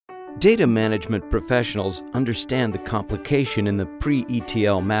Data management professionals understand the complication in the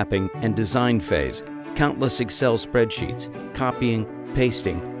pre-ETL mapping and design phase, countless Excel spreadsheets, copying,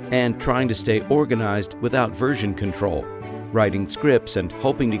 pasting, and trying to stay organized without version control, writing scripts and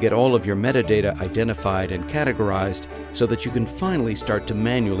hoping to get all of your metadata identified and categorized so that you can finally start to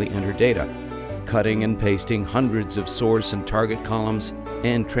manually enter data, cutting and pasting hundreds of source and target columns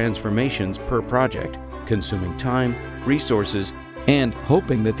and transformations per project, consuming time, resources, and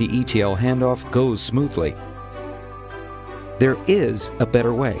hoping that the ETL handoff goes smoothly. There is a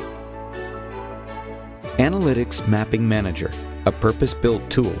better way. AnalytiX Mapping Manager, a purpose-built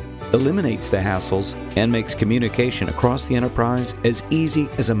tool, eliminates the hassles and makes communication across the enterprise as easy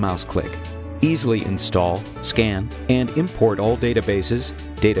as a mouse click. Easily install, scan, and import all databases,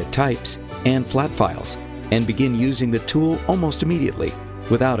 data types, and flat files, and begin using the tool almost immediately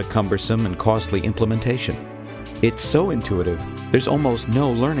without a cumbersome and costly implementation. It's so intuitive, there's almost no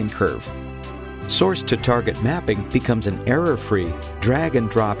learning curve. Source-to-target mapping becomes an error-free,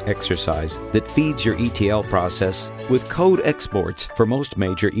 drag-and-drop exercise that feeds your ETL process with code exports for most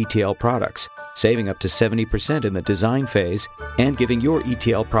major ETL products, saving up to 70% in the design phase and giving your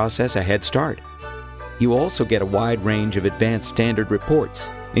ETL process a head start. You also get a wide range of advanced standard reports,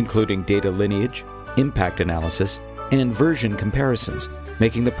 including data lineage, impact analysis, and version comparisons,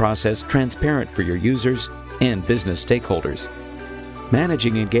 making the process transparent for your users and business stakeholders.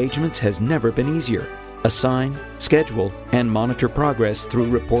 Managing engagements has never been easier. Assign, schedule, and monitor progress through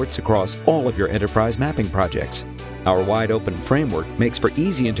reports across all of your enterprise mapping projects. Our wide-open framework makes for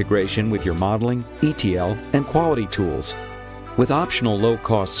easy integration with your modeling, ETL, and quality tools. With optional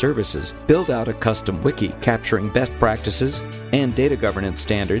low-cost services, build out a custom wiki capturing best practices and data governance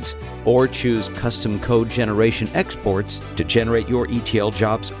standards, or choose custom code generation exports to generate your ETL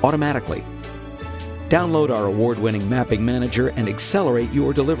jobs automatically. Download our award-winning mapping manager and accelerate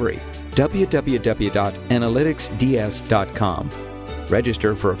your delivery. www.analyticsds.com.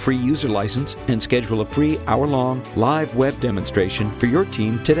 Register for a free user license and schedule a free hour-long live web demonstration for your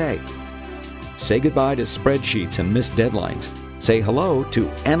team today. Say goodbye to spreadsheets and missed deadlines. Say hello to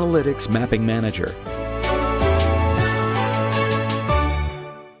AnalytiX Mapping Manager.